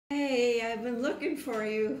I've been looking for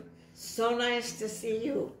you. So nice to see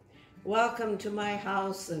you. Welcome to my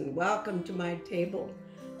house and welcome to my table.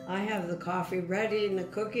 I have the coffee ready and the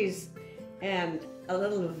cookies, and a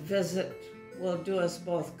little visit will do us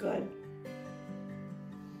both good.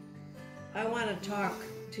 I want to talk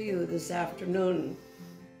to you this afternoon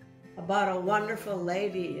about a wonderful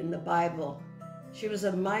lady in the Bible. She was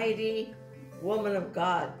a mighty woman of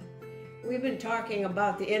God. We've been talking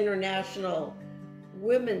about the International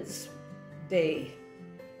Women's Day,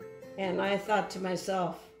 and I thought to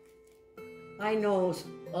myself, I know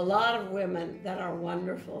a lot of women that are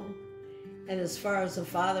wonderful, and as far as the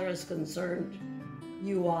Father is concerned,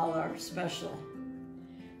 you all are special.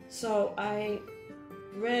 So I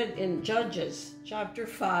read in Judges chapter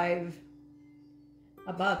 5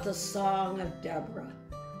 about the song of Deborah.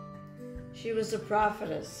 She was a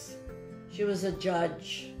prophetess, she was a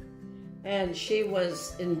judge, and she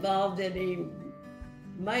was involved in a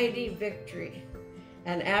mighty victory.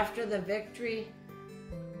 And after the victory,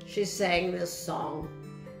 she sang this song,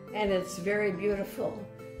 and it's very beautiful.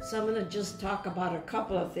 So I'm going to just talk about a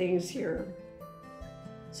couple of things here.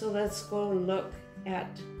 So let's go and look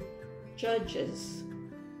at Judges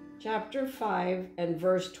chapter 5 and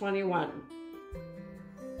verse 21.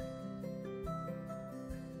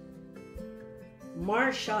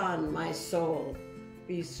 March on, my soul,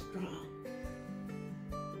 be strong.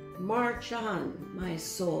 March on, my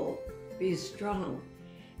soul, be strong.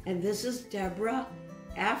 And this is Deborah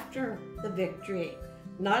after the victory,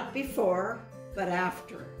 not before, but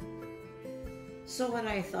after. So when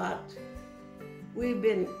I thought, we've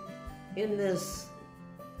been in this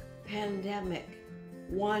pandemic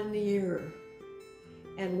 1 year,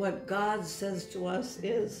 and what God says to us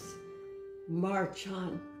is, march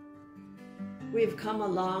on. We've come a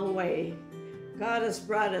long way. God has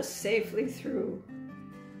brought us safely through,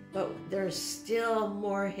 but there's still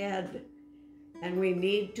more ahead, and we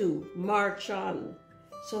need to march on.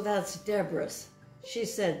 So that's Deborah's. She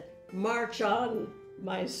said, march on,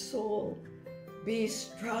 my soul, be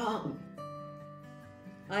strong.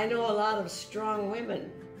 I know a lot of strong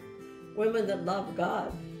women, women that love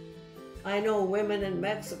God. I know women in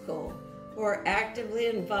Mexico who are actively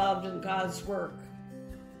involved in God's work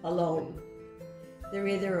alone. They're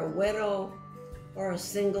either a widow or a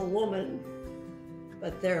single woman,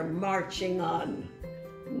 but they're marching on.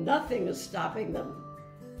 Nothing is stopping them.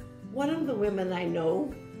 One of the women I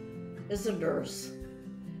know is a nurse.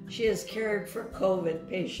 She has cared for COVID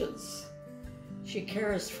patients. She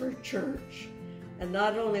cares for church, and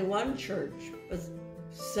not only one church, but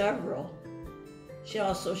several. She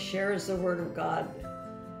also shares the Word of God.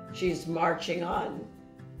 She's marching on.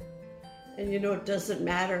 And you know, it doesn't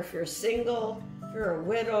matter if you're single, if you're a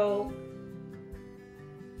widow,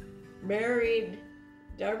 married.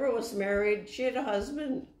 Deborah was married, she had a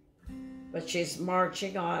husband, but she's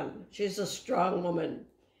marching on. She's a strong woman.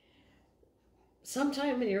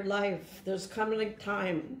 Sometime in your life, there's coming a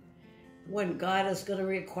time when God is going to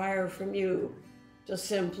require from you to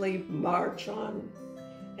simply march on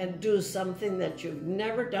and do something that you've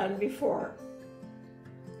never done before.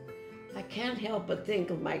 I can't help but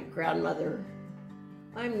think of my grandmother.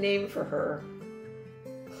 I'm named for her,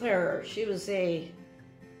 Clara. She was a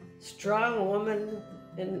strong woman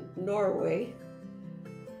in Norway,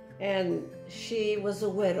 and she was a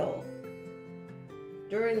widow.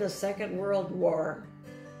 During the Second World War,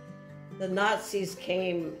 the Nazis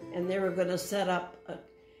came and they were going to set up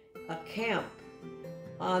a camp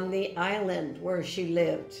on the island where she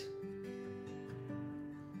lived.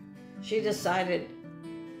 She decided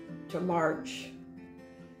to march.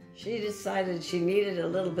 She decided she needed a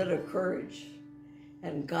little bit of courage,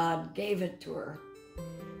 and God gave it to her.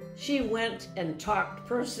 She went and talked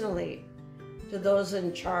personally to those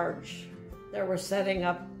in charge that were setting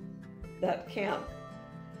up that camp.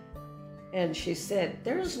 And she said,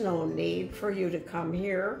 there's no need for you to come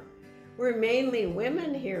here. We're mainly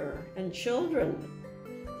women here and children.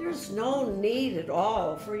 There's no need at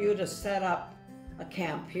all for you to set up a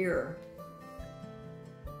camp here.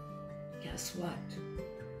 Guess what?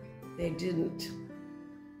 They didn't.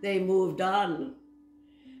 They moved on.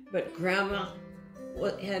 But Grandma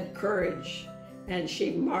had courage, and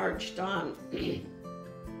she marched on.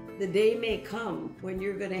 The day may come when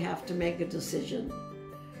you're going to have to make a decision.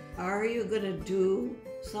 Are you going to do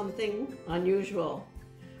something unusual?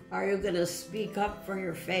 Are you going to speak up for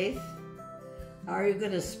your faith? Are you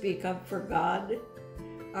going to speak up for God?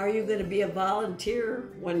 Are you going to be a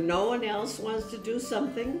volunteer when no one else wants to do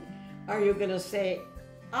something? Are you going to say,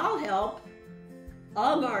 I'll help,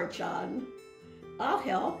 I'll march on, I'll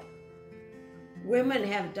help? Women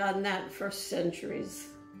have done that for centuries.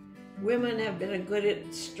 Women have been a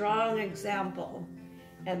good, strong example,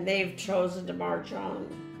 and they've chosen to march on.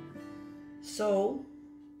 So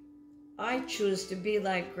I choose to be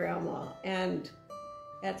like Grandma. And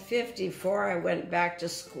at 54, I went back to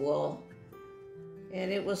school,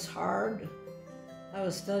 and it was hard. I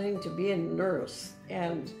was studying to be a nurse,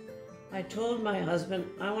 and I told my husband,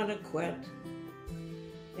 I want to quit.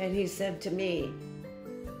 And he said to me,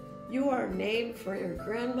 you are named for your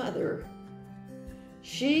grandmother.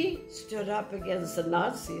 She stood up against the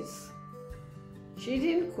Nazis. She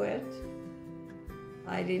didn't quit.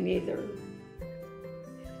 I didn't either.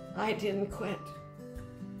 I didn't quit.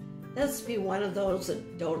 Let's be one of those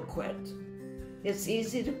that don't quit. It's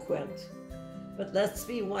easy to quit, but let's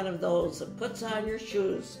be one of those that puts on your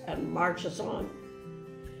shoes and marches on.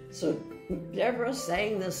 So Deborah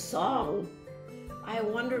sang this song. I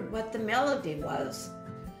wondered what the melody was.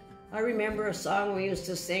 I remember a song we used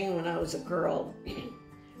to sing when I was a girl.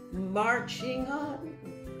 Marching on,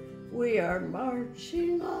 we are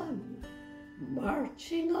marching on,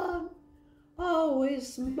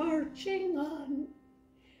 always marching on,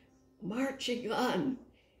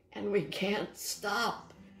 and we can't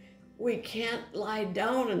stop. We can't lie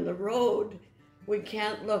down in the road. We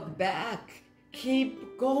can't look back.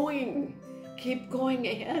 Keep going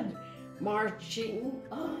ahead, marching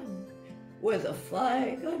on with a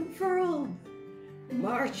flag unfurled,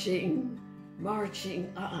 marching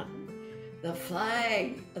on. The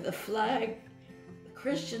flag, the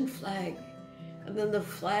Christian flag, and then the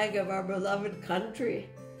flag of our beloved country.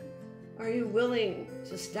 Are you willing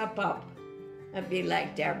to step up and be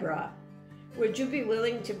like Deborah? Would you be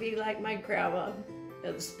willing to be like my grandma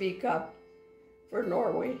and speak up for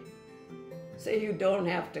Norway? Say you don't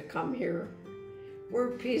have to come here.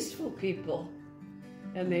 We're peaceful people,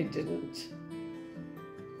 and they didn't.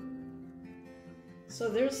 So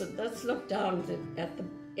let's look down at the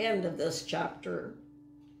end of this chapter.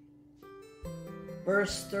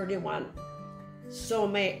 Verse 31. So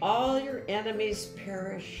may all your enemies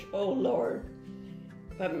perish, O Lord,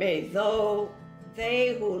 but may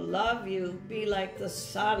they who love you be like the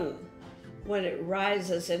sun when it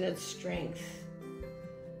rises in its strength.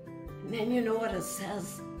 And then you know what it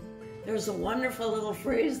says? There's a wonderful little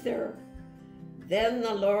phrase there. Then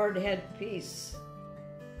the Lord had peace.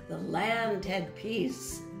 The land had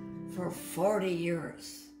peace for 40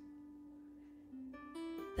 years.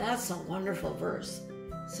 That's a wonderful verse.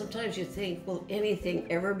 Sometimes you think, will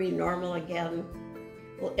anything ever be normal again?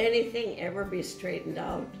 Will anything ever be straightened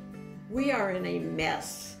out? We are in a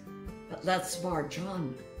mess, but let's march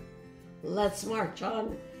on. Let's march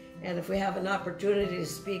on. And if we have an opportunity to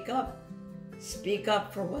speak up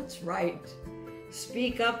for what's right.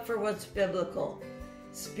 Speak up for what's biblical.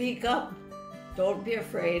 Speak up. Don't be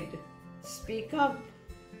afraid. Speak up.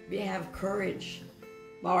 Have courage.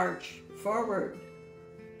 March forward.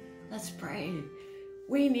 Let's pray.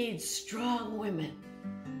 We need strong women.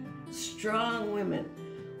 Strong women.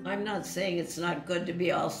 I'm not saying it's not good to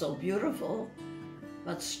be also beautiful,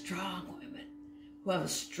 but strong women who have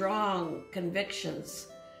strong convictions,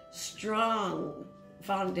 strong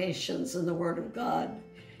foundations in the Word of God,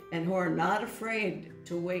 and who are not afraid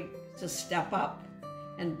to step up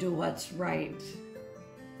and do what's right.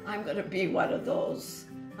 I'm going to be one of those.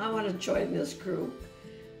 I want to join this group.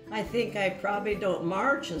 I think I probably don't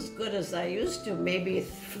march as good as I used to, maybe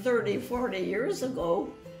 30, 40 years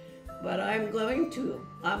ago, but I'm going to.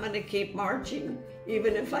 I'm going to keep marching,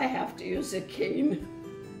 even if I have to use a cane.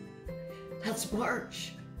 Let's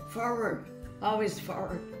march forward, always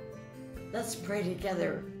forward. Let's pray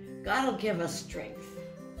together. God will give us strength.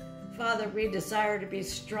 Father, we desire to be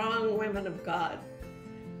strong women of God.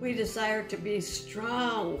 We desire to be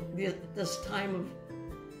strong this time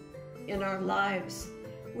in our lives.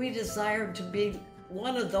 We desire to be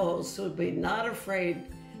one of those who would be not afraid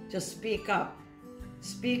to speak up.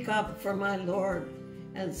 Speak up for my Lord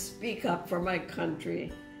and speak up for my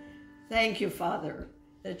country. Thank you, Father,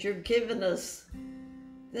 that you're giving us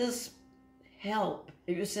this help.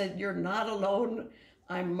 You said you're not alone.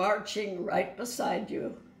 I'm marching right beside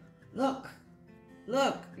you. Look,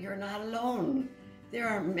 you're not alone. There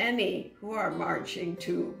are many who are marching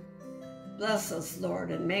too. Bless us, Lord,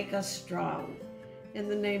 and make us strong. In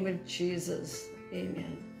the name of Jesus,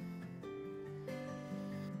 amen.